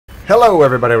Hello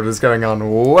everybody, what is going on?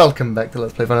 Welcome back to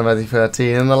Let's Play Final Fantasy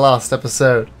XIII. In the last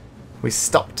episode, we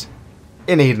stopped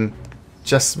in Eden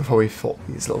just before we fought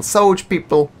these little soldier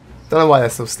people. Don't know why they're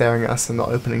still staring at us and not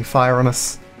opening fire on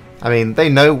us. I mean, they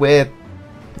know we're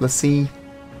the sea,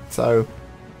 so...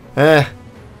 But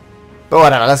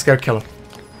whatever, let's go kill them.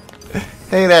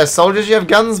 Hey there, soldiers, you have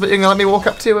guns, but you're gonna let me walk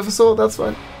up to you with a sword? That's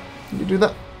fine. You do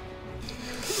that.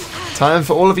 Time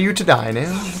for all of you to die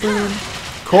now. Boom.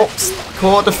 Corpse,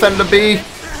 core defender B,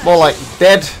 more like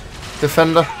dead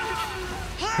defender.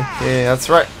 Yeah, that's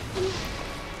right.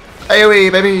 AoE,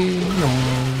 baby.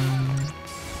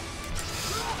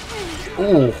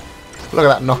 Ooh, look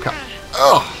at that knockup.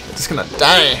 Oh, they're just gonna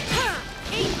die.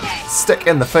 Stick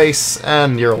in the face,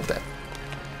 and you're all dead.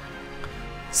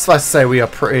 Suffice to say, we are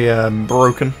pretty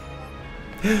broken.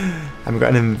 And we've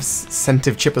got an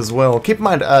incentive chip as well. Keep in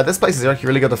mind, this place is actually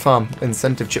really good to farm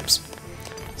incentive chips.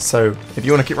 So, if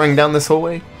you want to keep running down this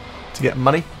hallway to get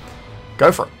money,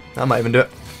 go for it. I might even do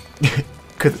it.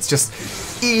 Because it's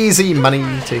just easy money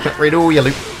to upgrade all your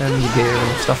loot and your gear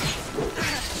and stuff.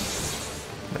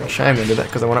 Actually, I'm going to do that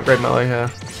because I want to upgrade my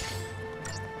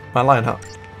Lionheart.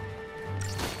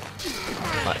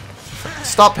 Right.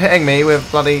 Stop hitting me with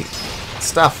bloody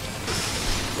stuff.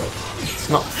 It's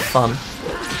not fun.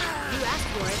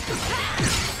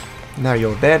 Now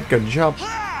you're dead. Good job.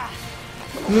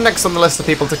 Next on the list of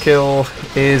people to kill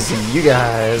is you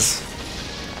guys.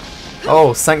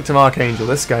 Oh, Sanctum Archangel.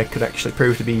 This guy could actually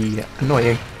prove to be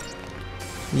annoying.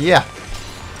 Yeah.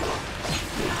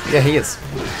 Yeah, he is.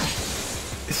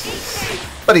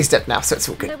 But he's dead now, so it's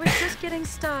all good. We're just getting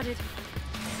started.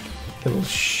 Little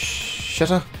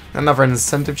shitter. Another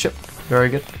incentive chip. Very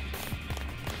good.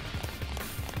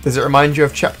 Does it remind you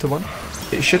of Chapter 1?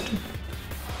 It should.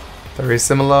 Very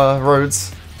similar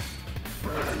roads.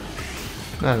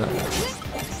 No.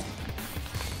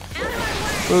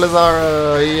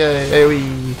 Blizzara, yay,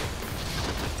 AoE.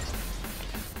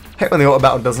 Hate when the auto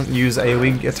battle doesn't use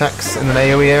AoE attacks in an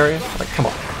AoE area. Like, come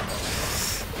on.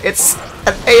 It's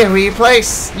an AoE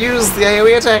place. Use the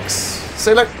AoE attacks.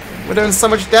 See, look, we're doing so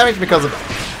much damage because of it.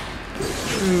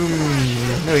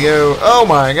 There we go. Oh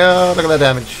my god, look at that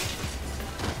damage.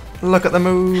 Look at the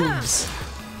moves.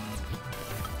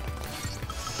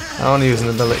 I want to use an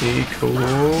ability called...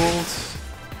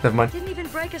 Never mind. Didn't even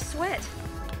break a sweat.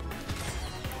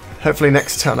 Hopefully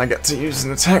next turn I get to use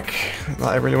an attack that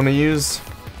I really want to use.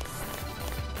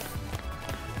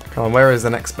 Come on, where is the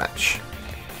next match?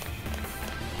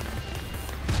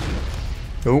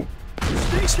 Oh,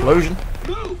 explosion.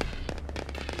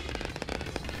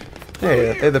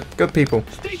 Yeah, they're the good people.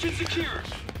 Station secure.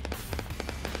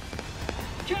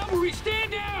 Cavalry,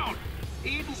 stand down.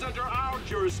 Eden's under our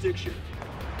jurisdiction.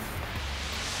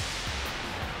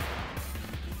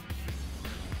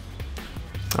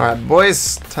 Alright,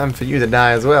 boys, time for you to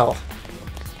die as well.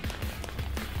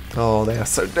 Oh, they are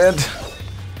so dead.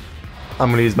 I'm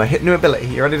going to use my hit new ability.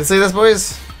 You ready to see this,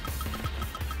 boys?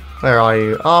 Where are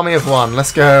you? Army of one,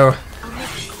 let's go.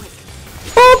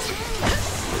 Boop.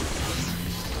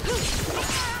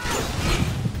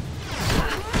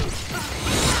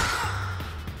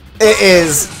 It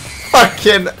is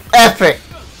fucking epic.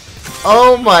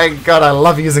 Oh my god, I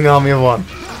love using Army of one.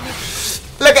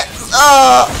 Look at...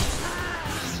 Oh!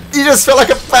 You just feel like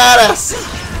a badass!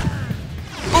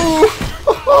 Ooh!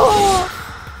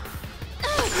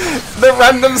 The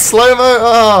random slow-mo!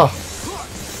 Oh!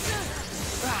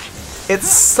 It's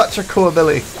such a cool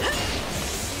ability.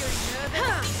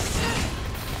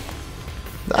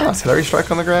 Ah, artillery strike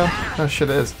on the ground? Oh shit,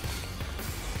 it is.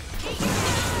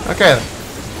 Okay then.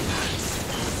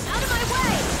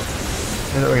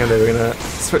 Here's what we're gonna do. We're gonna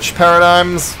switch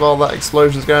paradigms while that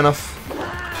explosion's going off.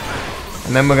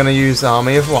 And then we're going to use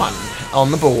Army of One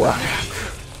on the bulwark.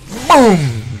 Boom!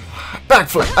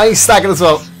 Backflip. And he's staggered as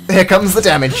well. Here comes the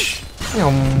damage.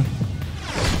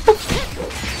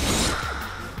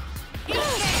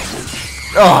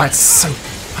 Oh, it's so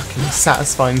fucking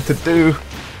satisfying to do.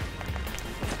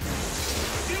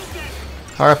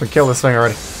 Hurry up and kill this thing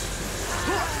already.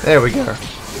 There we go.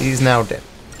 He's now dead.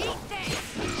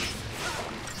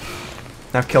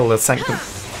 Now kill the Sanctum.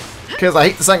 Because I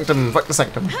hate the Sanctum. Fuck the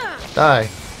Sanctum. Die.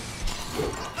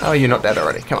 Oh, you're not dead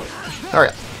already. Come on. Hurry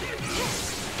up.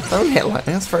 Don't hit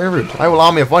lightning. That's very rude. I will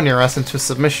Army of One your ass into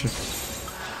submission.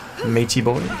 Matey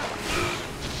boy.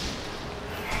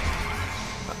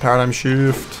 Paradigm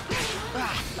shift.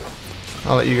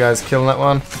 I'll let you guys kill that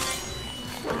one.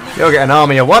 You'll get an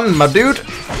Army of One, my dude.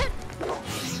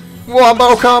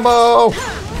 Wombo combo.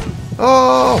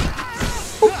 Oh.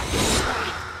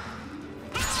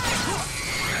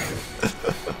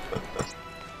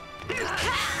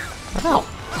 Ow.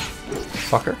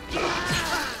 Fucker.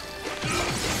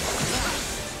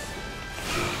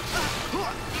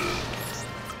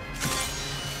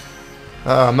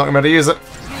 I'm not going to use it.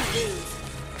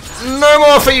 No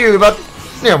more for you, but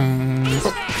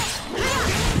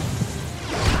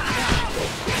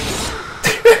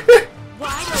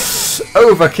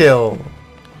overkill.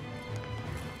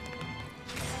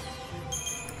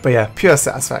 But yeah, pure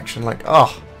satisfaction. Like,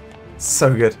 oh,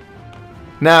 so good.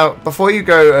 Now, before you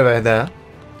go over there,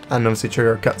 and obviously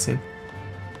trigger a cutscene,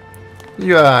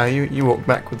 you walk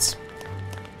backwards.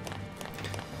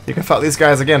 You can fight these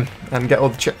guys again and get all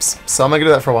the chips. So I'm gonna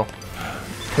do that for a while,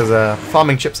 because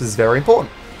farming chips is very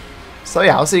important. So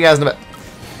yeah, I'll see you guys in a bit.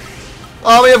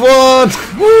 Oh, we have won!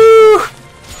 Woo!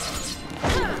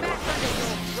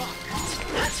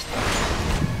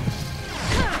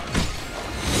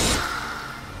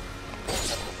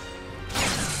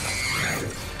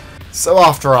 So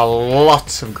after a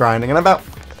lot of grinding, and about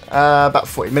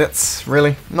 40 minutes,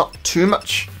 really, not too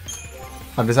much,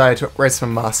 I've decided to upgrade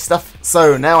some of my stuff.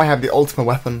 So now I have the ultimate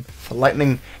weapon for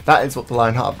lightning. That is what the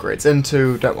Lionheart upgrades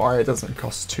into. Don't worry, it doesn't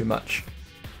cost too much.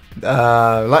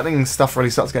 Lightning stuff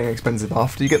really starts getting expensive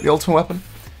after you get the ultimate weapon.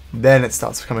 Then it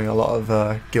starts becoming a lot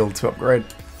of guild to upgrade.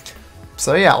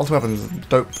 So yeah, ultimate weapon is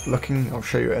dope looking. I'll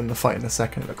show you it in the fight in a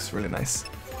second. It looks really nice.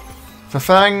 For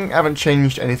Fang, I haven't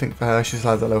changed anything for her. She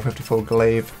still has a level 54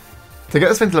 glaive. To get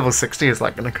this thing to level 60 is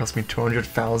like going to cost me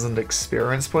 200,000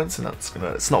 experience points, and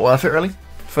it's not worth it really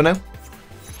for now.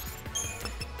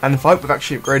 And for hope we've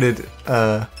actually upgraded.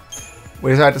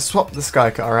 We decided to swap the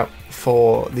Sky Cutter out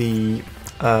for the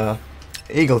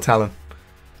Eagle Talon.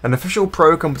 An official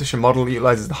pro competition model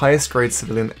utilizes the highest grade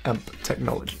civilian AMP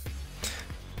technology.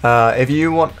 If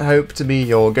you want Hope to be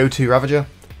your go-to Ravager,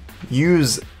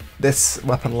 use this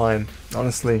weapon line.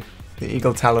 Honestly, the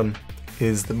Eagle Talon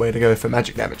is the way to go for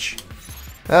magic damage.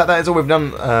 That is all we've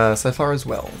done so far as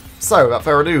well. So, without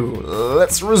further ado,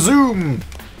 let's resume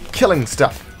killing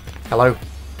stuff. Hello.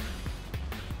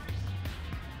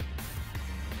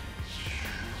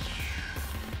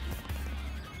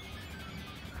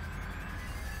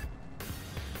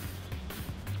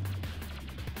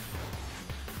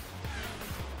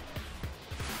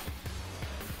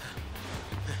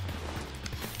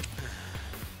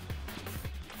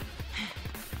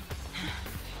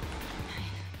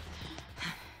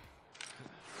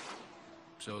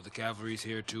 So the cavalry's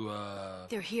here to,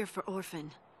 They're here for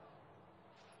Orphan.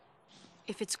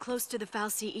 If it's close to the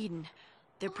Fal'Cie Eden,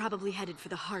 they're probably headed for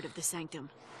the heart of the Sanctum.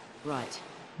 Right.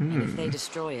 And if they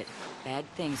destroy it, bad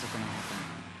things are gonna happen.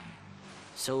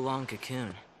 So long,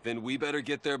 Cocoon. Then we better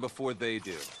get there before they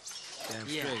do. damn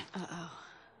straight. Uh-oh.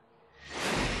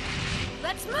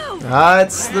 Let's move! Ah,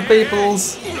 it's the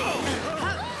peoples.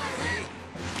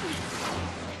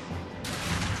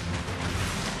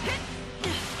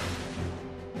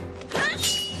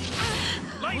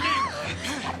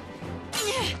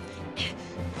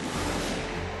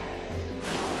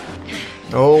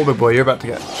 Oh, big boy, you're about to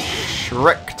get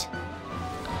shreked.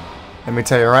 Let me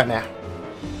tell you right now.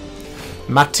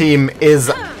 My team is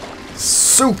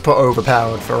super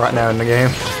overpowered for right now in the game.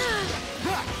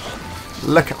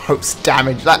 Look at Hope's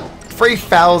damage. That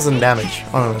 3,000 damage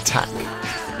on an attack.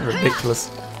 Ridiculous.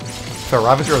 For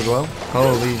Ravager as well.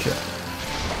 Holy shit.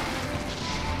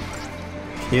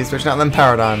 He's switching out them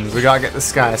paradigms. We gotta get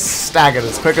this guy staggered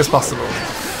as quick as possible.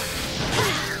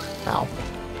 Ow.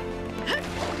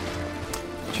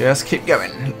 Just keep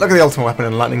going. Look at the ultimate weapon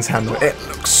in Lightning's hand. It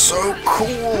looks so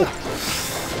cool.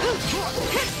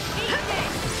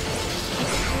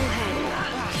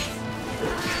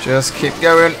 Just keep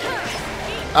going.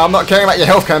 I'm not caring about your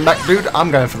health coming back, dude. I'm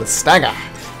going for the stagger.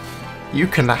 You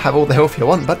can have all the health you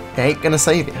want, but it ain't gonna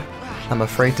save you. I'm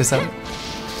afraid to say.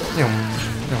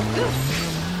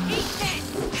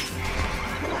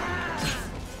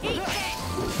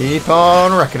 Keep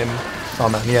on wrecking him. Oh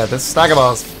man, yeah, this stagger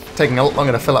bar's taking a lot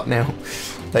longer to fill up now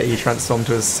that he transformed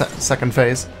to his second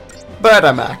phase. But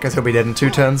I'm back, because he'll be dead in 2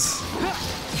 turns.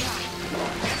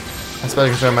 I suppose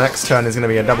considering my next turn is going to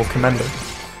be a double commando.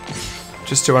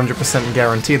 Just to 100%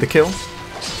 guarantee the kill.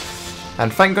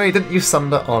 And thank God he didn't use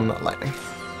Thunder on Lightning.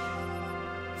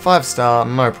 5-star,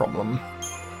 no problem.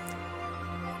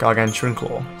 Gargantuan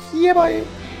Claw. Yeah, bye.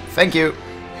 Thank you.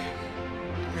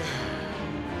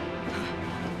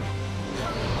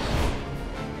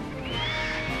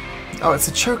 Oh, it's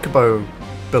a Chocobo,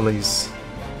 Billies.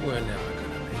 We're never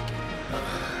gonna make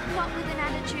it. Not with an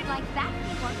attitude like that,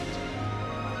 we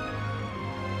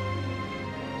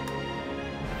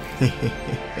won't.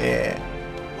 Yeah.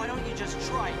 Why don't you just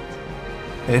try it?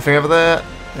 Anything over there?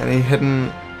 Any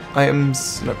hidden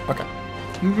items? Nope. Okay.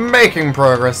 Making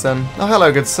progress then. Oh,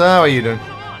 hello, good sir. How are you doing?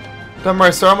 Don't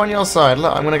worry, sir, I'm on your side.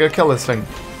 Look, I'm gonna go kill this thing.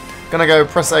 Gonna go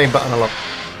press A button a lot.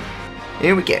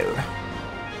 Here we go.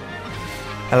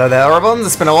 Hello there, Orphans.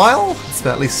 It's been a while. It's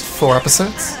been at least 4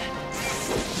 episodes.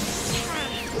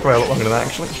 Probably a lot longer than that,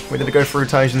 actually. We did go through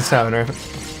Taijin's Tower and everything.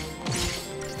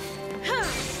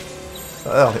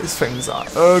 Oh, these things are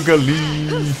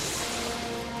ugly.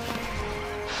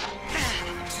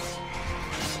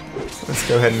 Let's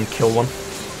go ahead and kill one.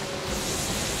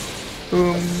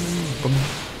 Boom, boom.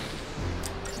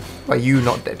 Why are you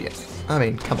not dead yet? I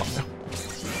mean, come on now.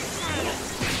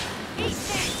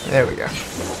 There we go.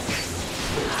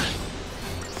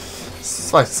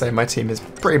 Suffice to say, my team is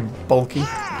pretty bulky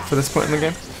for this point in the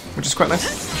game, which is quite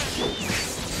nice.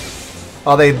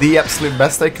 Are they the absolute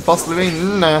best they could possibly be?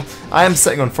 Nah. I am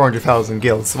sitting on 400,000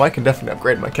 gills, so I can definitely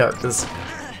upgrade my characters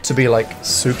to be like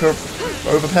super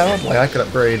overpowered. Like I could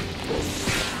upgrade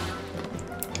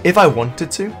if I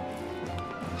wanted to.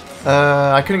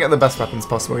 I couldn't get the best weapons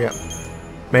possible yet,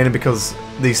 mainly because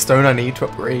the stone I need to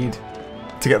upgrade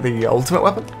to get the ultimate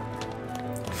weapon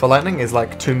for lightning is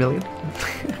like 2 million.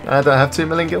 I don't have 2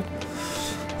 million gil,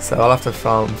 so I'll have to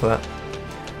farm for that.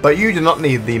 But you do not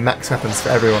need the max weapons for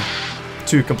everyone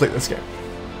to complete this game.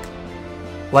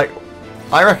 Like,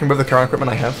 I reckon with the current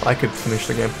equipment I have, I could finish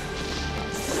the game.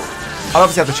 I'll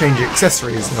obviously have to change the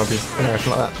accessories and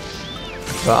everything like that.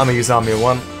 But I'm gonna use Army of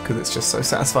 1 because it's just so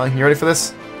satisfying. You ready for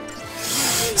this?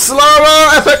 Slower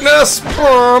epicness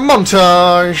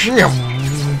montage.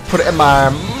 Put it in my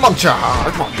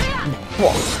montage.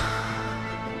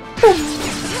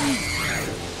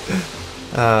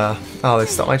 Oh, they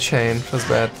stopped my chain. Feels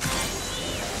bad.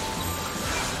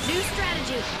 New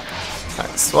strategy.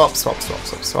 Right, swap.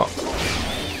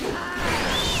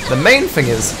 The main thing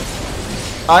is,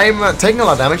 I'm taking a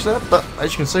lot of damage there, but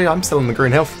as you can see, I'm still in the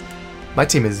green health. My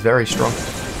team is very strong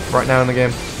right now in the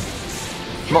game.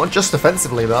 Not just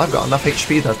defensively, but I've got enough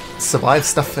HP to survive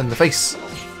stuff in the face.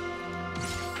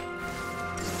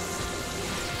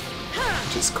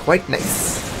 Which is quite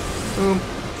nice. Boom.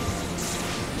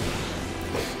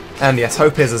 And yes,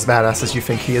 Hope is as badass as you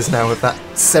think he is now with that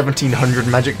 1700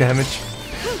 magic damage.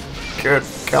 Good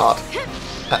God.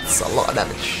 That's a lot of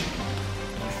damage.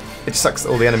 It just sucks that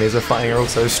all the enemies we're fighting are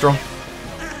also strong.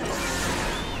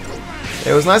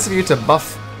 It was nice of you to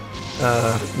buff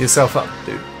yourself up,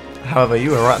 dude. However,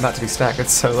 you were right about to be staggered,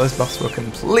 so those buffs were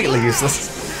completely useless,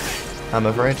 I'm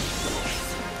afraid.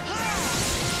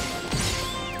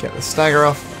 Get the stagger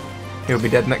off. He'll be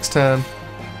dead next turn.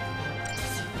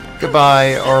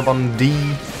 Goodbye, Orphan D.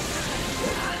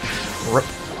 Rip.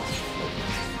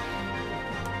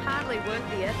 Hardly worth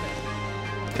the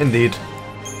effort. Indeed.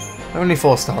 Only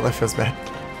 4-star, that feels bad.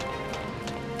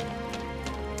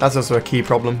 That's also a key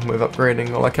problem with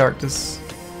upgrading all our characters.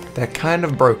 They're kind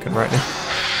of broken right now.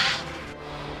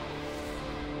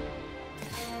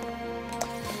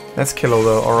 Let's kill all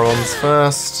the Orphans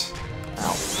first.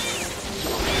 Ow.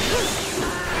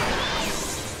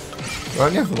 Do I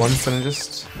only have one, so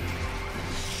just...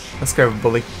 Let's go with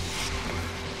Bully.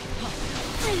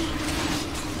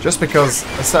 Just because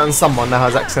a certain someone now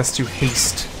has access to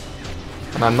haste,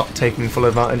 and I'm not taking full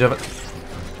advantage of it.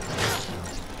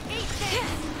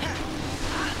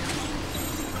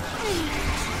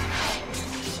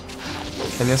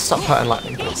 Can you stop hurting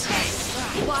lightning, please?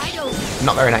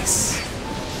 Not very nice.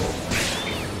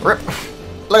 Rip!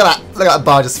 Look at that! Look at that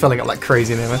bar just filling up like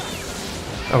crazy now, man.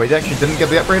 Oh, we actually didn't get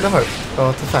the upgrade of Hope.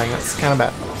 Oh, to Fang, that's kind of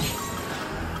bad.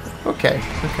 Okay,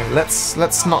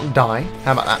 let's not die.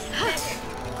 How about that?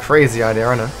 Crazy idea,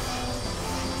 I know.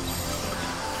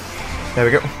 There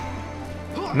we go.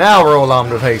 Now we're all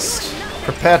armed with haste.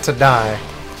 Prepare to die.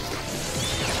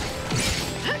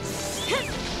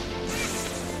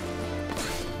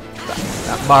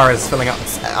 That bar is filling up.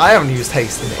 I haven't used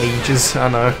haste in ages, I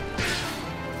know.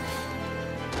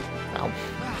 Ow.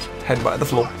 Headbutt at the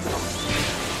floor.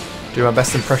 Do my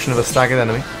best impression of a staggered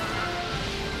enemy.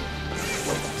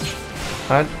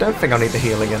 I don't think I'll need to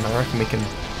heal again. I reckon we can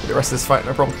do the rest of this fight,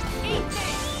 no problem.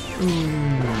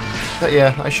 But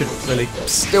yeah, I should really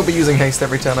still be using haste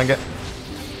every turn I get.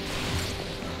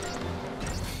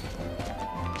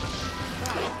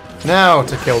 Now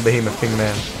to kill Behemoth King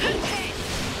Man.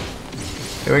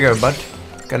 Here we go, bud.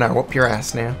 Gonna whoop your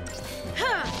ass now.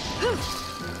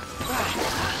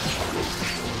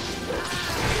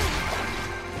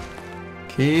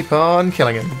 Keep on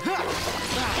killing him.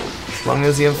 As long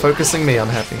as you're focusing me, I'm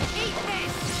happy.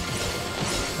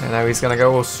 And now he's gonna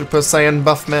go all Super Saiyan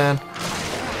buff man.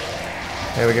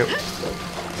 There we go.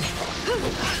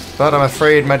 But I'm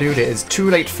afraid, my dude, it is too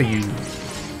late for you.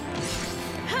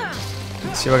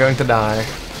 So you're going to die.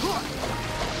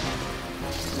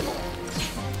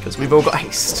 Because we've all got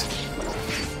haste.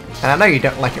 And I know you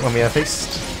don't like it when we have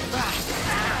haste.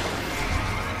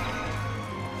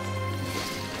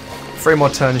 3 more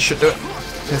turns should do it.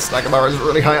 This stagger bar is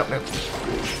really high up now.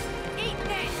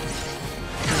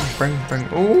 Bring.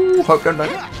 Ooh, hope don't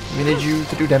die. We need you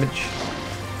to do damage.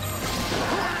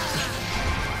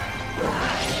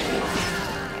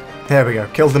 There we go.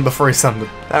 Killed him before he summoned.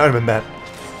 That would have been bad.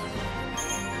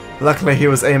 Luckily he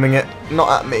was aiming it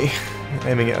not at me.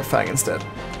 Aiming it at Fang instead.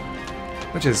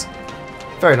 Which is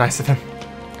very nice of him.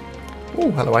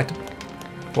 Ooh, hello item.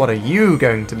 What are you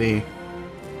going to be?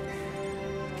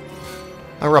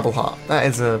 A rubble heart. That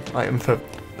is an item for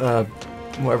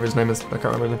whatever his name is. I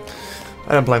can't remember.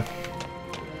 I don't blame.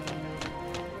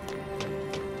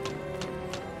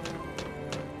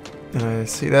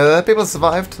 See, the people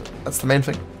survived. That's the main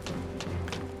thing.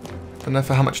 Don't know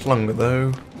for how much longer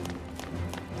though.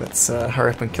 Let's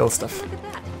hurry up and kill stuff.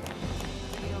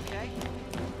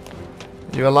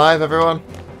 You alive, everyone?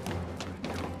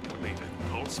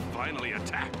 Finally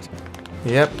attacked.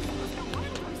 Yep.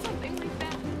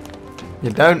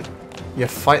 You don't. You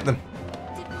fight them.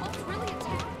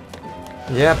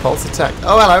 Yeah, Pulse attack.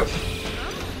 Oh, hello.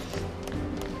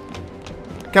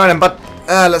 Come on then, bud.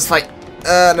 Let's fight.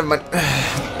 Never mind.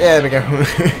 Yeah, there we go.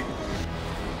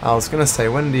 I was gonna say,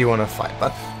 when do you want to fight,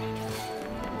 bud?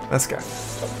 Let's go.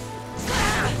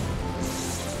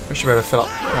 We should be able to fill up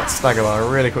that stagger bar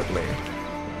really quickly.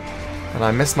 And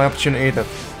I missed my opportunity to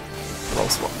roll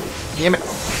swap. Damn it.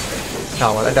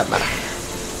 Oh, well, it doesn't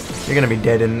matter. You're gonna be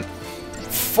dead in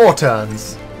 4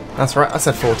 turns. That's right, I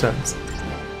said 4 turns.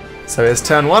 So here's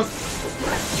turn 1.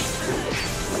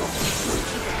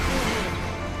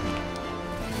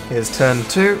 Here's turn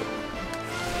 2.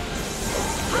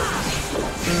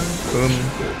 Boom.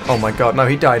 Oh my god, no,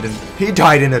 he died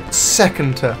in a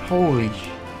second turn. Holy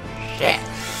shit.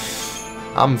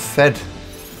 I'm fed.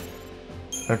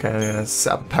 Okay, I'm gonna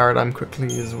set up a paradigm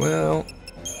quickly as well.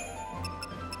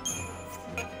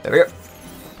 There we go.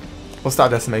 We'll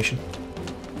start decimation.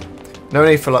 No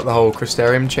need for like the whole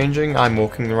Crystarium changing. I'm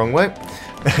walking the wrong way.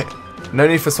 No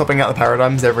need for swapping out the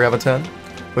paradigms every other turn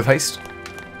with haste,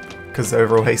 because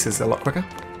overall haste is a lot quicker.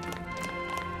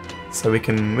 So we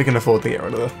can afford to get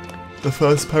rid of the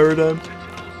first paradigm,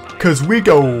 cause we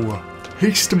go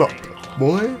haste him up,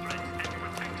 boy.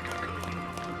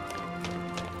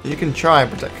 You can try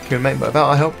and protect Cocoon, mate, but without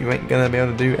our help, you ain't gonna be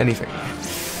able to do anything.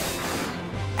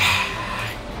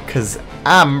 Cause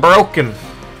I'm broken.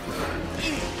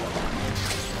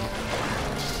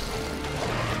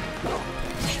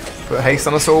 Put haste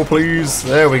on us all, please.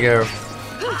 There we go.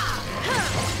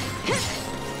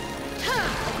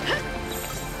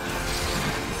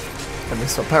 Let me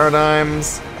swap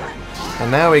paradigms.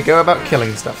 And now we go about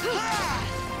killing stuff.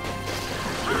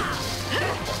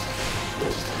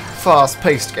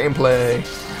 Fast-paced gameplay.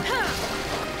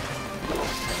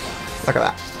 Look at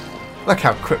that. Look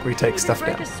how quick we take stuff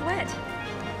down.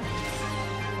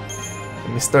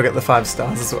 And we still get the 5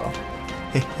 stars as well.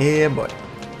 Yeah, boy.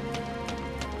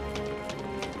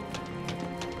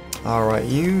 Alright,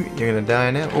 you're gonna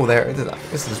die now. Oh, there it is.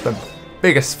 This is the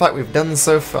biggest fight we've done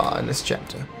so far in this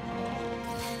chapter.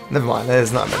 Never mind,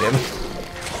 there's not many of them.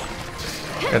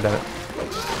 God damn it.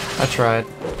 I tried.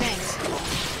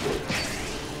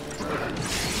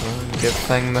 Give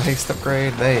Fang the haste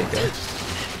upgrade. There you go.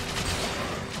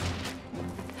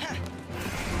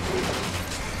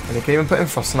 And you can even put in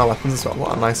frost on our weapons as well.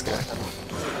 What a nice guy.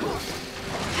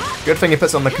 Good thing he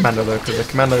puts on the Commando though, because the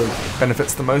Commando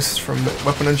benefits the most from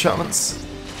weapon enchantments.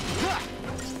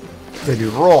 They do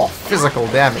raw physical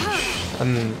damage,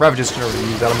 and Ravager's going to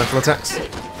use elemental attacks,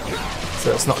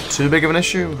 so it's not too big of an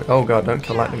issue. Oh god, don't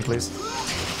kill lightning, please.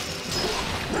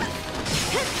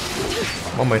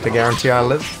 One way to guarantee I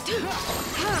live.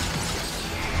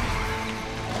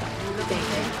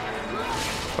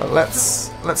 But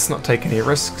let's not take any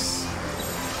risks.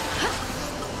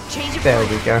 There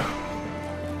we go.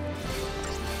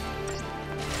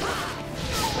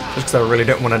 Just because I really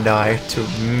don't want to die to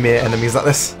mere enemies like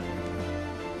this.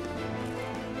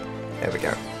 There we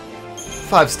go.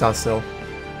 5 stars still.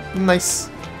 Nice.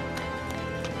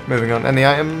 Moving on. Any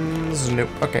items? Nope.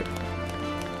 Okay.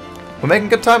 We're making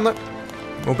good time though.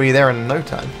 We'll be there in no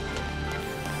time.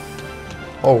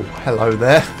 Oh, hello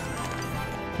there.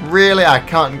 Really? I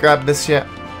can't grab this yet?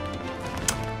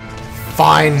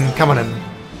 Fine, come on in.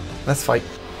 Let's fight.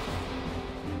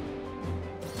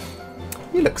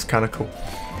 He looks kind of cool.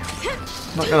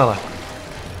 Not gonna lie.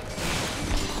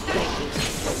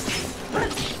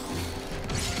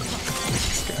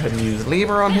 Let's go ahead and use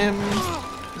lever on him.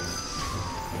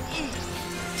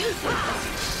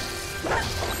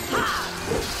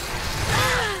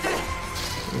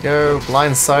 There we go,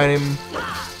 blindside him.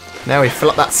 Now we fill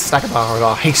up that stack bar with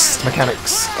our haste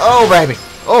mechanics. Oh baby!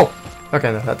 Oh!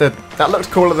 Okay, no, that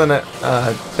looked cooler than it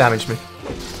damaged me.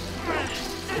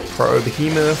 Pro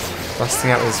Behemoth,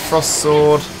 busting out his frost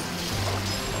sword.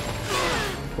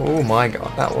 Oh my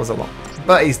god, that was a lot.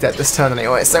 But he's dead this turn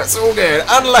anyway, so it's all good.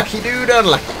 Unlucky, dude,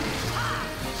 unlucky.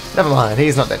 Never mind,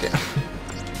 he's not dead yet.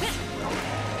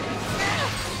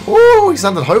 Ooh, he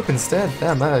summoned Hope instead.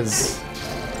 Damn, that is...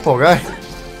 Poor guy.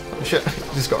 Oh shit,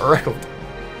 he just got wreckled.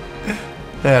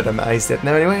 Yeah, don't matter, he's dead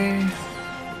now anyway.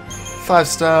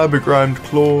 5-star, begrimed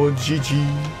claw,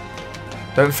 GG.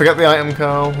 Don't forget the item,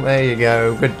 Carl. There you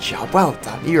go. Good job. Well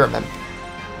done. You remember.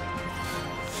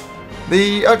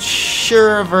 The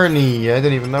Verni. I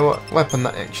don't even know what weapon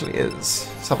that actually is.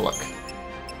 Let's have a look.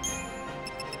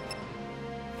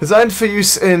 Designed for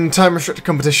use in time-restricted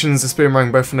competitions, this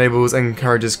boomerang both enables and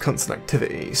encourages constant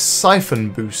activity.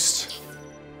 Siphon boost.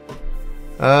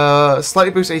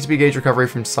 Slightly boosts ATB gauge recovery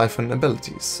from siphon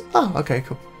abilities. Oh, okay,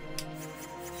 cool.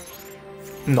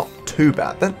 Not too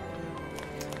bad then.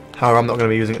 However, I'm not going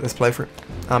to be using it this playthrough,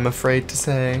 I'm afraid to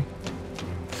say.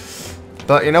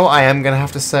 But you know what I am going to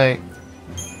have to say?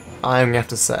 I'm going to have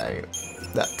to say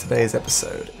that today's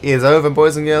episode is over,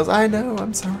 boys and girls. I know,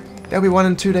 I'm sorry. There'll be one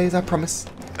in 2 days, I promise.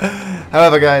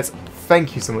 However, guys,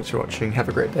 thank you so much for watching. Have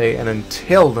a great day, and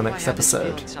until the next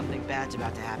episode, Something bad's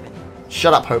about to happen.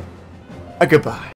 shut up, Hope. A goodbye.